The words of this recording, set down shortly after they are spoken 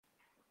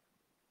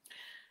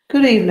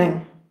Good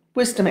evening.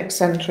 Wisdom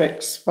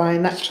Eccentrics by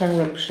Ngak'chang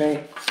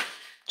Rinpoche.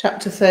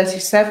 Chapter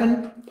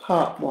 37,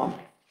 Part 1.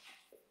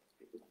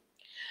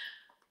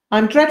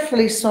 I'm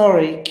dreadfully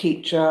sorry,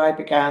 Keetja, I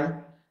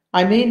began.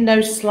 I mean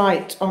no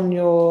slight on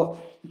your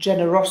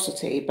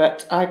generosity,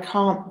 but I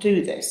can't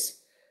do this.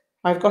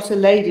 I've got a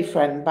lady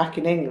friend back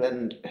in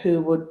England who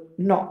would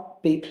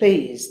not be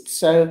pleased,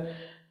 so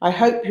I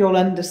hope you'll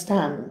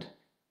understand.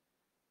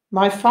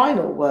 My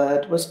final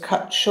word was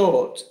cut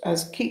short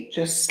as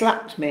Keetja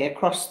slapped me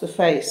across the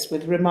face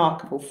with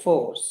remarkable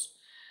force,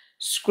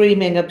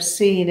 screaming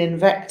obscene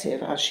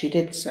invective as she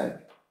did so.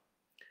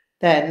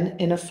 Then,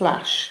 in a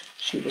flash,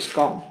 she was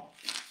gone.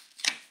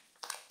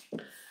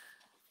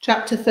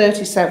 Chapter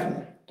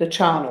 37, The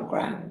Charnel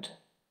Ground.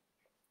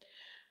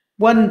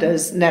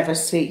 Wonders never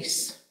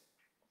cease.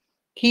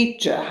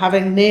 Keetja,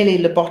 having nearly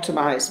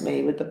lobotomized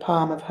me with the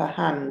palm of her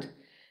hand,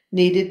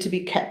 needed to be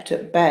kept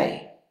at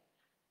bay.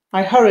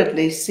 I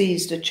hurriedly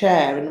seized a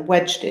chair and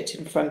wedged it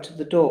in front of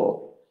the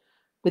door,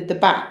 with the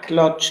back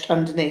lodged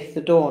underneath the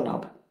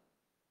doorknob.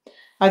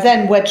 I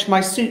then wedged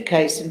my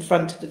suitcase in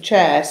front of the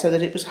chair so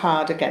that it was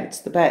hard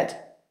against the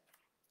bed.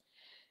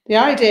 The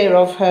idea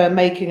of her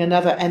making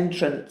another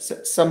entrance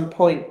at some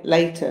point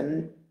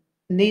later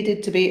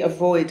needed to be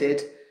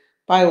avoided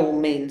by all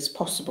means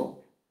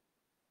possible.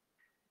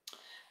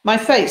 My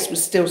face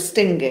was still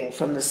stinging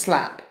from the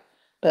slap,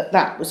 but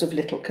that was of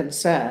little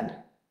concern.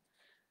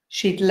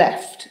 She'd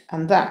left,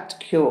 and that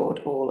cured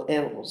all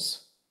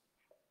ills.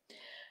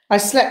 I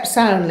slept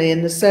soundly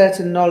in the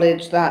certain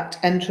knowledge that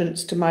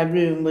entrance to my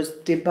room was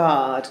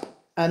debarred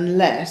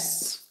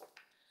unless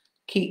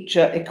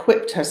Keetja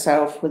equipped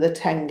herself with a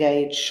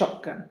 10-gauge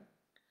shotgun.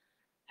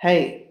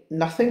 Hey,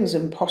 nothing's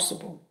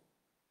impossible.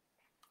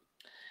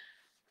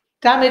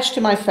 Damage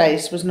to my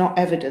face was not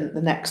evident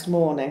the next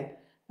morning,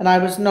 and I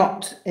was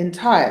not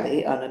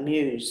entirely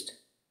unamused.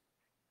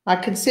 I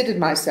considered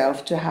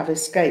myself to have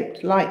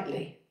escaped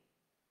lightly.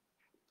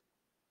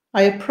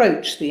 I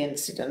approached the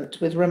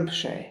incident with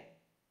Rinpoche.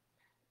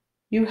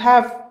 You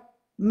have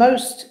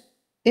most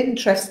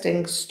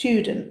interesting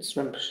students,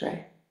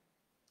 Rinpoche.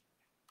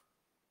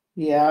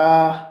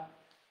 Yeah,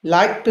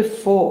 like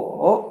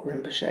before,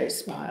 Rinpoche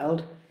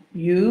smiled.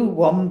 You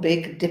one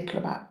big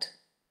diplomat.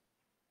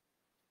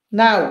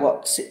 Now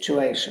what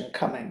situation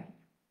coming?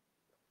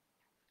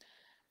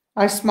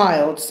 I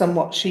smiled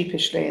somewhat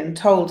sheepishly and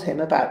told him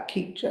about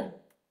Keetja.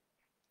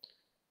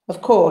 Of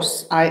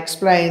course, I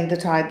explained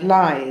that I'd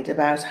lied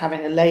about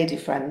having a lady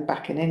friend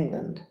back in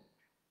England.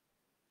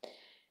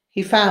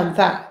 He found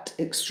that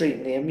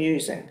extremely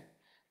amusing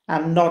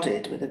and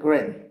nodded with a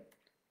grin.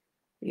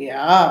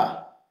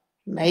 Yeah,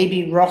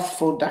 maybe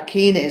wrathful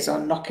Dakinis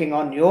are knocking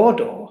on your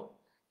door,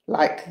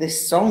 like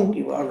this song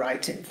you are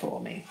writing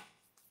for me.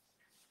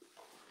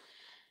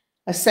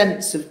 A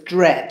sense of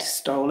dread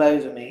stole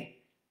over me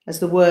as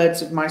the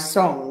words of my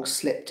song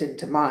slipped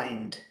into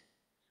mind.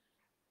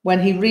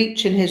 When he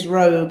reach in his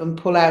robe and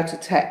pull out a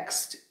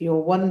text,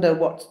 you'll wonder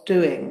what's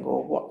doing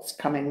or what's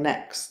coming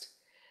next.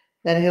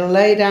 Then he'll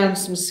lay down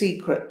some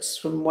secrets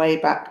from way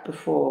back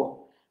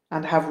before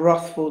and have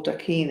wrathful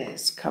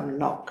Dakinis come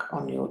knock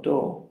on your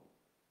door.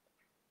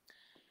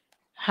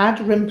 Had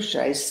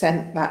Rinpoche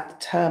sent that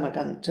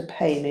termagant to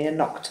pay me a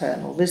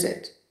nocturnal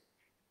visit?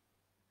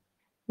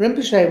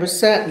 Rinpoche was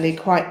certainly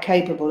quite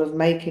capable of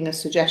making a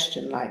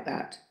suggestion like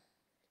that,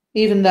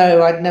 even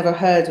though I'd never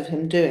heard of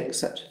him doing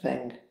such a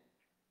thing.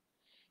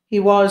 He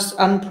was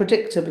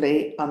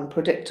unpredictably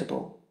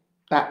unpredictable.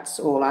 That's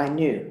all I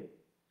knew.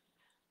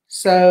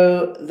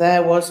 So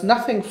there was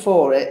nothing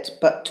for it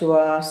but to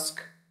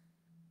ask,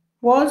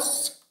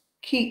 was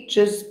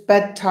Keetja's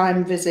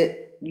bedtime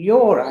visit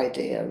your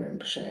idea,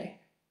 Rinpoche?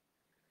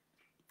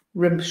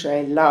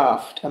 Rinpoche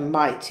laughed a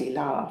mighty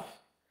laugh.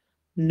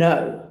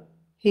 No,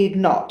 he'd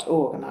not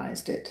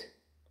organised it.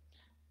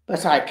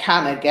 But I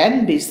can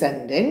again be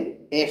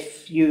sending,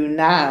 if you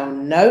now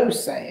know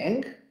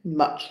saying,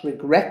 much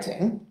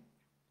regretting.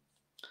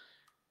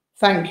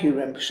 Thank you,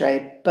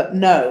 Rinpoche, but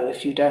no,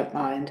 if you don't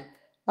mind.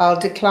 I'll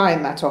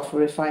decline that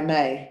offer if I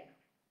may.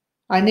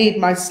 I need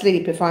my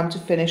sleep if I'm to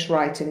finish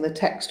writing the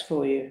text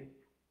for you.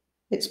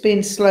 It's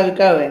been slow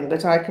going,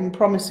 but I can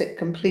promise it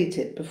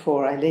completed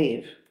before I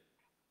leave.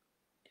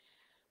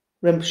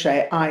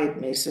 Rinpoche eyed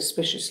me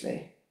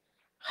suspiciously.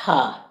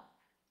 Ha!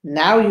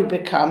 Now you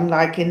become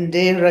like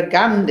Indira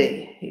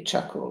Gandhi, he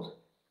chuckled.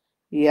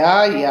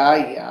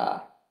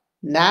 Yeah.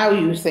 Now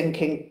you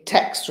thinking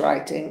text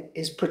writing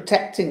is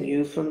protecting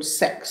you from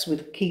sex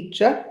with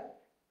Keetja?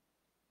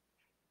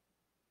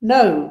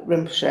 No,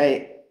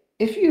 Rinpoche,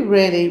 if you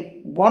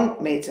really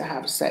want me to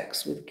have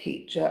sex with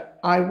Keetja,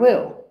 I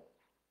will,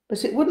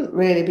 but it wouldn't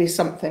really be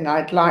something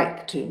I'd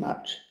like too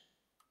much.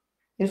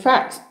 In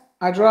fact,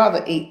 I'd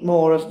rather eat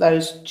more of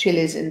those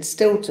chilies in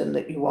Stilton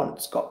that you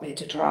once got me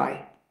to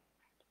try.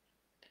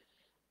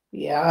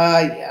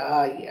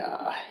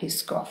 Yeah, he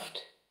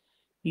scoffed.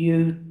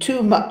 You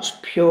too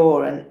much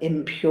pure and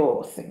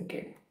impure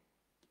thinking.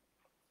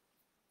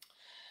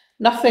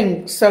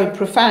 Nothing so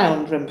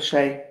profound,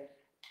 Rinpoche.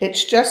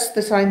 It's just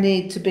that I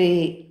need to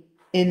be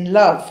in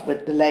love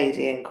with the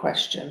lady in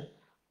question,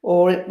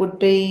 or it would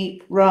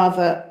be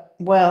rather,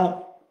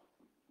 well,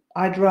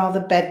 I'd rather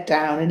bed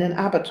down in an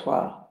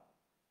abattoir.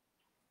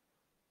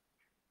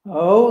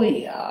 Oh,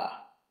 yeah.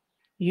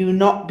 You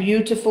not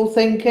beautiful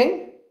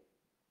thinking?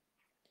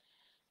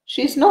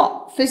 She's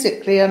not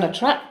physically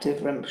unattractive,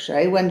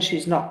 Rinpoche, when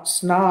she's not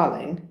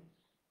snarling.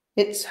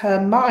 It's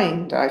her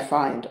mind I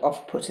find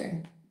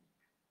off-putting.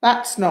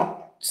 That's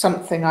not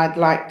something I'd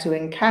like to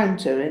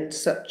encounter in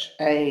such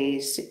a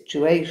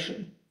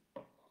situation.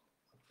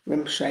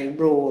 Rinpoche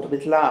roared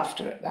with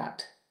laughter at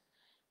that.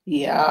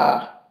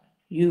 Yeah,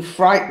 you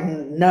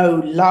frighten no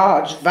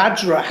large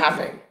Vajra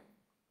having.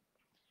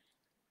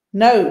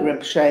 No,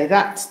 Rinpoche,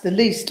 that's the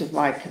least of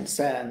my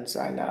concerns,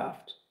 I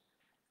laughed.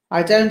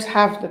 I don't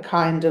have the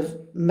kind of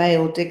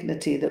male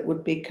dignity that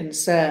would be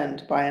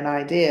concerned by an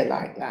idea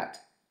like that.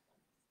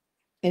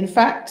 In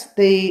fact,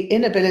 the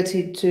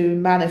inability to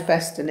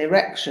manifest an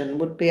erection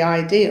would be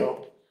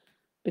ideal,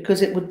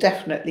 because it would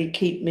definitely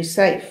keep me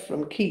safe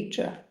from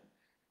Kija,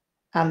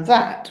 and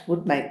that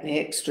would make me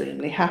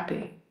extremely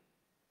happy.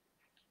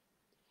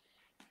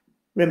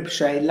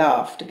 Rinpoche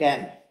laughed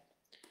again.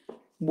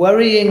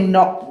 Worrying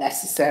not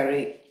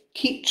necessary.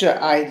 Kija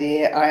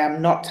idea I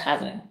am not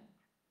having.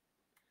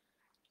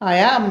 I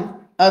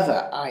am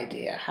other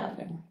idea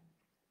having.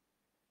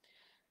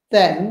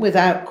 Then,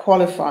 without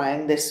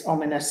qualifying this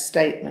ominous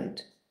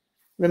statement,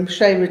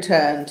 Rinpoche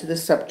returned to the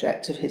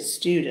subject of his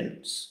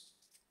students.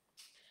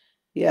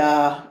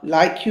 Yeah,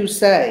 like you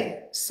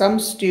say, some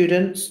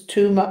students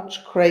too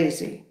much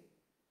crazy.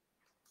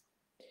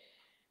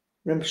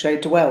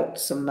 Rinpoche dwelt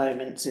some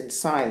moments in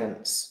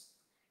silence,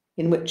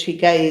 in which he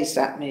gazed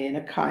at me in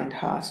a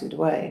kind-hearted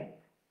way.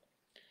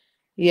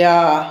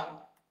 Yeah,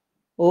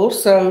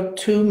 also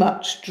too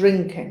much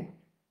drinking.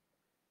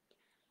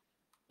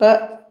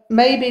 But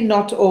maybe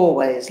not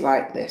always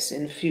like this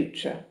in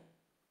future.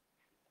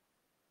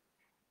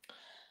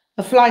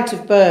 A flight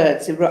of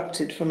birds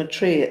erupted from a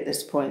tree at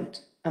this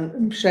point, and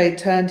Rinpoche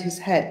turned his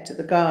head to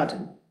the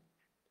garden.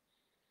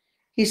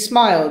 He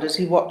smiled as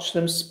he watched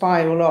them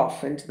spiral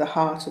off into the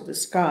heart of the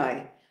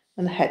sky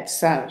and head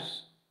south.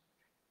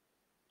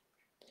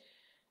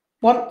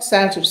 Once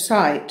out of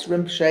sight,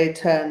 Rinpoche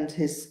turned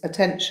his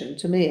attention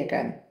to me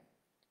again.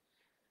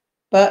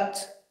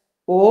 But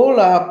all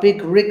our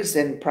big rigs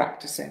in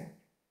practicing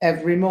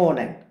every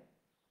morning,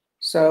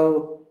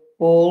 so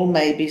all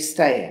may be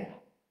staying.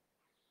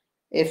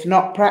 If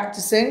not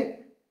practicing,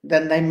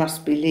 then they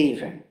must be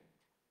leaving.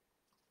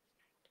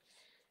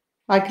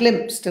 I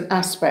glimpsed an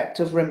aspect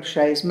of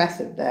Rinpoche's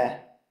method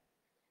there.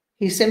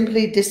 He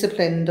simply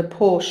disciplined a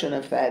portion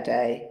of their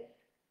day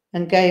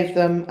and gave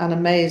them an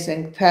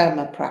amazing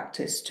Therma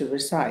practice to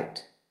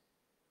recite.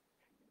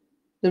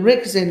 The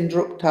Rigzin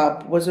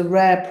Druktab was a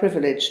rare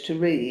privilege to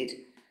read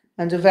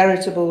and a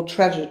veritable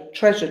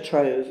treasure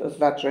trove of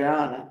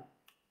Vajrayana.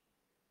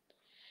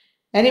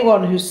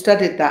 Anyone who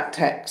studied that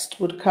text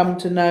would come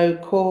to know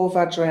core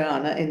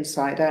Vajrayana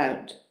inside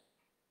out.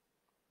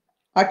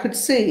 I could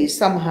see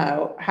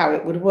somehow how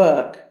it would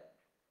work.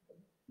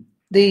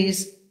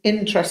 These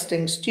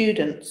interesting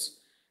students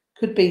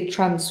could be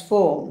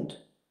transformed,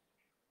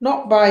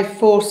 not by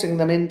forcing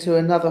them into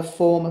another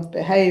form of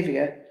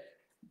behaviour,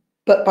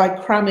 but by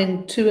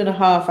cramming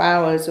 2.5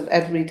 hours of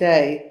every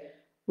day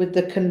with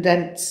the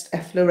condensed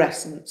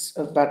efflorescence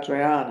of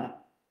Vajrayana.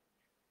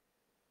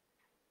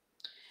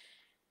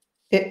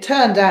 It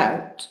turned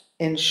out,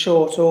 in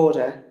short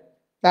order,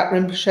 that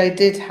Rinpoche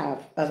did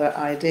have other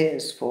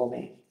ideas for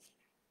me.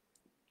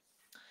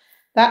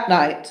 That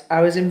night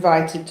I was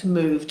invited to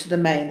move to the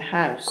main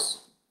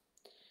house.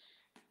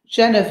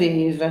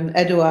 Genevieve and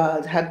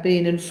Eduard had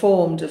been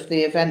informed of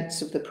the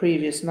events of the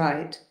previous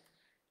night,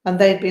 and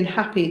they'd been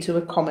happy to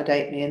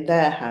accommodate me in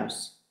their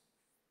house.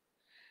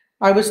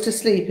 I was to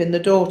sleep in the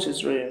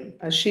daughter's room,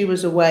 as she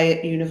was away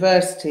at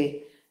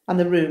university and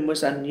the room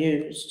was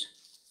unused.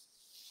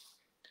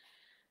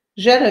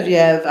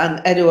 Genevieve and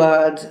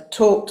Eduard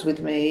talked with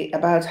me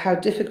about how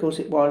difficult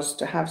it was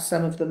to have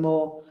some of the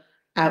more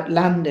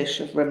outlandish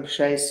of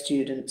Rinpoche's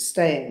students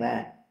staying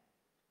there.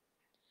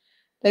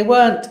 They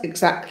weren't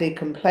exactly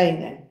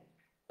complaining,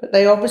 but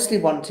they obviously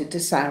wanted to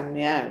sound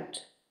me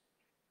out.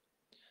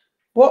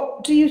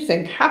 What do you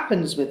think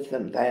happens with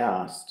them, they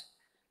asked,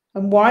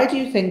 and why do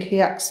you think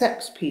he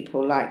accepts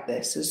people like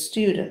this as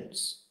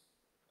students?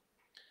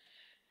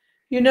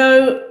 You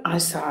know, I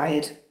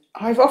sighed,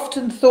 I've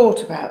often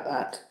thought about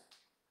that.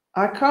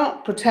 I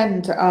can't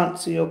pretend to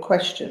answer your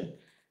question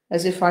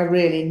as if I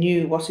really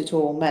knew what it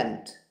all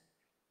meant.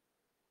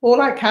 All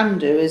I can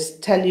do is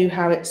tell you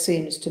how it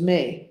seems to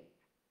me.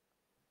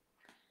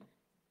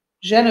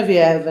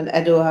 Genevieve and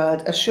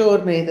Eduard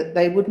assured me that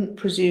they wouldn't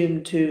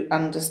presume to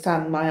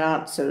understand my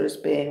answer as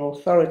being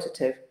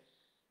authoritative,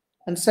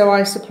 and so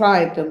I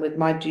supplied them with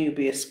my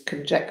dubious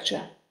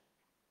conjecture.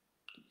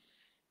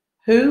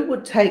 Who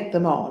would take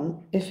them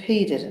on if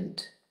he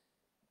didn't?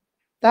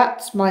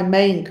 That's my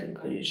main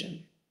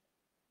conclusion.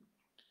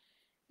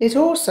 It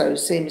also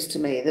seems to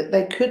me that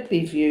they could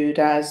be viewed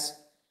as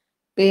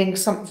being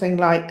something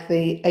like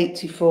the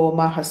 84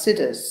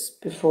 Mahasiddhas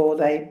before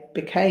they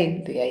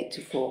became the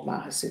 84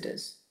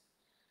 Mahasiddhas.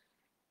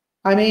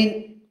 I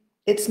mean,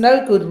 it's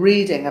no good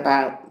reading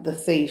about the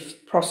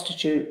thief,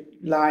 prostitute,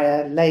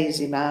 liar,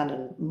 lazy man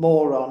and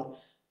moron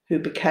who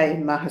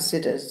became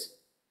Mahasiddhas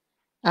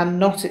and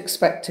not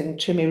expecting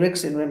Chimi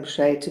Rigzin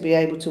Rinpoche to be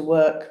able to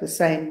work the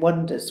same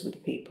wonders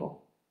with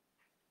people.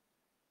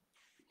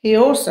 He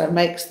also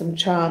makes them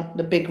chant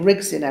the big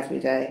Rigzin every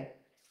day,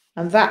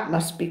 and that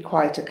must be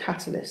quite a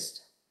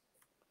catalyst.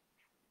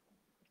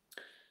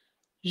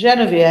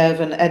 Geneviève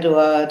and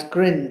Edouard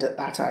grinned at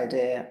that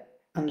idea,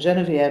 and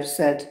Geneviève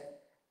said,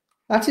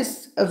 "That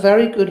is a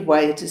very good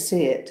way to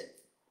see it,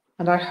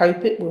 and I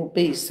hope it will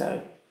be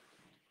so."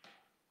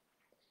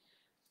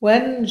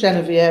 When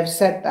Geneviève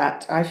said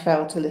that, I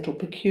felt a little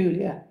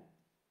peculiar.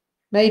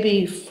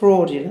 Maybe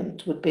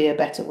fraudulent would be a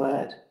better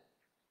word,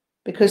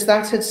 because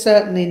that had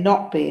certainly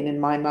not been in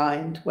my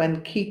mind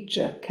when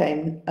Kitja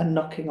came a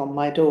knocking on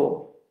my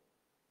door.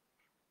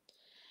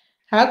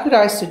 How could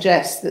I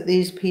suggest that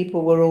these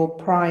people were all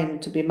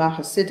primed to be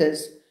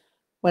Mahasiddhas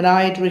when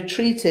I'd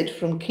retreated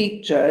from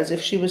Kitja as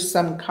if she was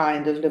some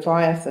kind of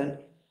Leviathan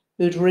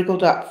who'd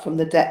wriggled up from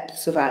the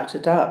depths of outer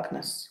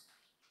darkness?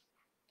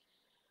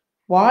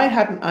 Why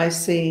hadn't I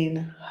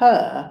seen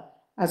her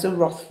as a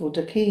wrathful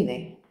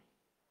Dakini?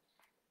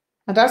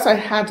 And as I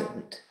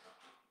hadn't,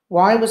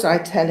 why was I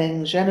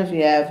telling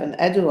Geneviève and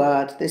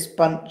Edouard this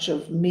bunch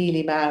of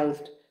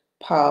mealy-mouthed,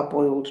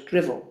 parboiled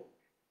drivel?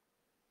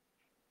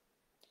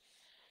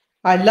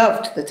 I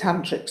loved the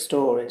tantric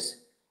stories,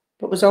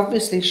 but was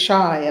obviously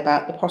shy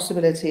about the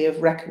possibility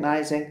of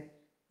recognizing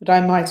that I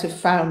might have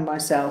found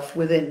myself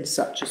within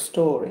such a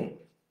story.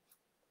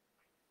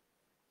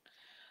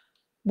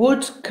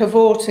 Would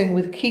cavorting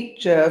with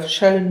Kitja have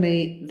shown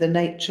me the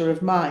nature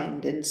of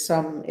mind in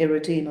some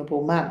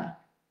irredeemable manner?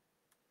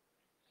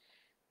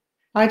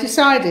 I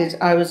decided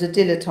I was a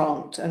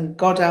dilettante and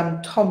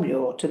goddamn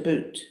tomyor to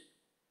boot.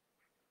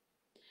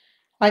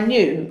 I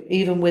knew,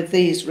 even with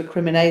these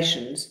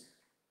recriminations,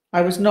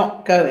 I was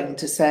not going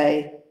to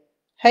say,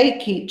 "Hey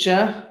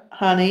Kitja,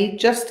 honey,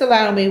 just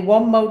allow me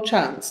one more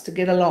chance to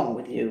get along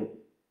with you."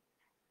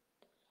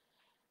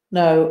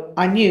 No,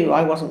 I knew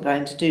I wasn't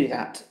going to do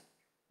that.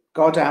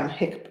 Goddamn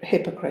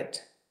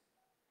hypocrite.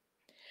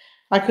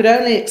 I could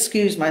only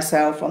excuse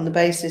myself on the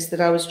basis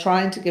that I was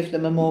trying to give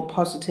them a more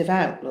positive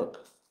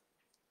outlook.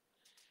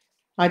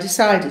 I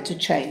decided to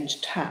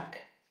change tack.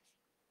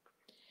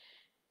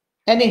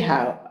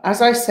 Anyhow, as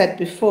I said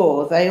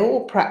before, they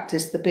all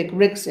practice the big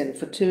Rigzin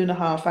for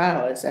 2.5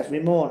 hours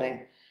every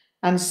morning,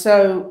 and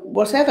so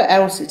whatever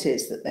else it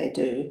is that they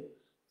do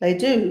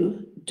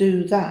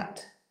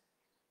that.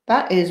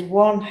 That is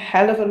one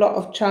hell of a lot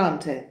of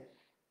chanting,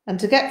 and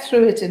to get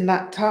through it in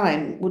that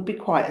time would be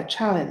quite a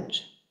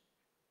challenge.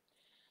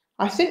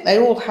 I think they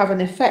all have an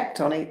effect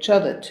on each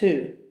other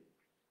too,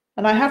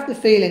 and I have the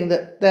feeling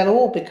that they'll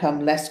all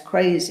become less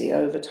crazy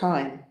over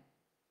time.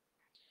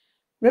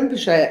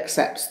 Rinpoche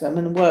accepts them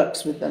and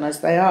works with them as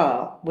they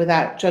are,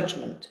 without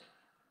judgment,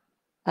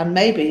 and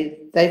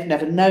maybe they've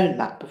never known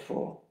that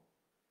before.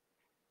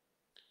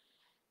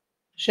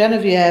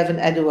 Geneviève and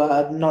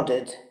Edouard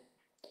nodded.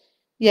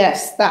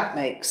 Yes, that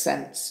makes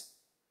sense.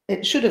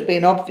 It should have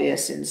been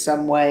obvious in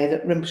some way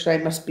that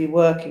Rinpoche must be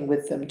working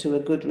with them to a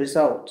good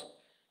result,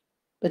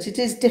 but it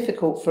is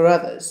difficult for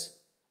others.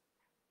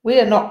 We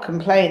are not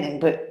complaining,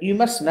 but you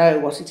must know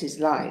what it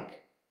is like.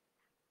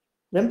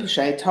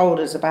 Rinpoche told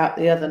us about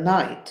the other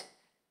night.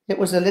 It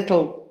was a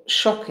little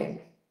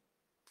shocking.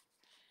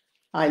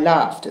 I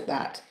laughed at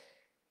that.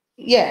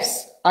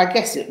 Yes, I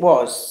guess it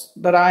was,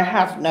 but I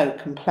have no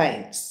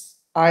complaints.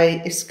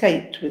 I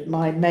escaped with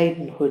my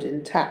maidenhood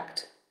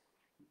intact.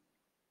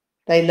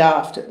 They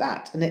laughed at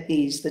that, and it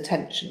eased the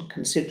tension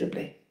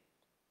considerably.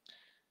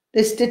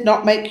 This did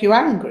not make you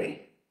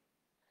angry?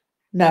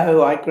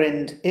 No, I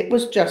grinned. It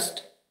was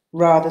just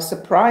rather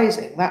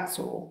surprising, that's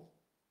all.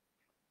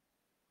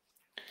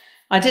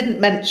 I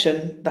didn't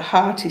mention the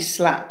hearty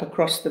slap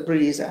across the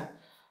breezer,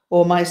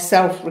 or my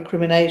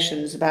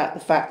self-recriminations about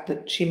the fact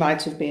that she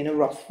might have been a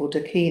wrathful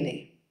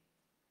Dakini.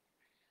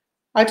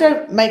 I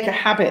don't make a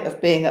habit of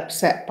being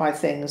upset by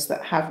things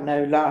that have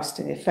no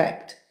lasting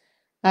effect,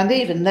 and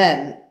even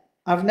then,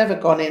 I've never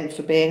gone in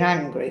for being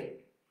angry.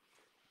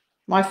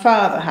 My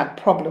father had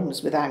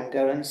problems with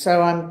anger, and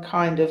so I'm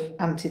kind of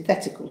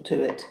antithetical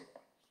to it.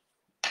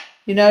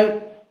 You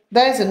know,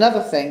 there's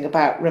another thing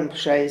about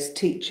Rinpoche's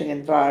teaching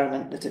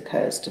environment that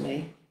occurs to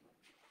me.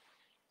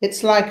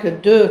 It's like a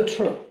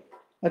deutre,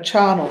 a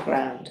charnel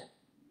ground.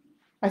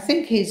 I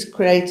think he's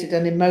created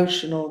an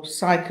emotional,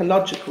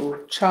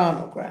 psychological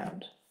charnel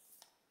ground.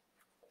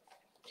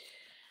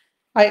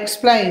 I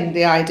explained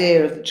the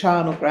idea of the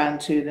charnel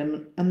ground to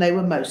them, and they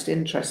were most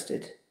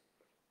interested.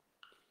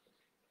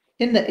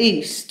 In the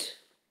East,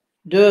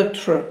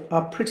 deutres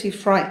are pretty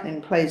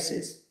frightening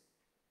places,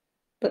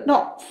 but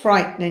not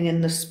frightening in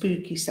the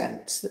spooky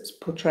sense that's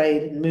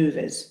portrayed in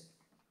movies.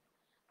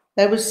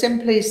 There was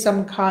simply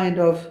some kind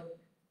of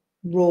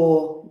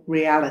raw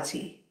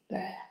reality.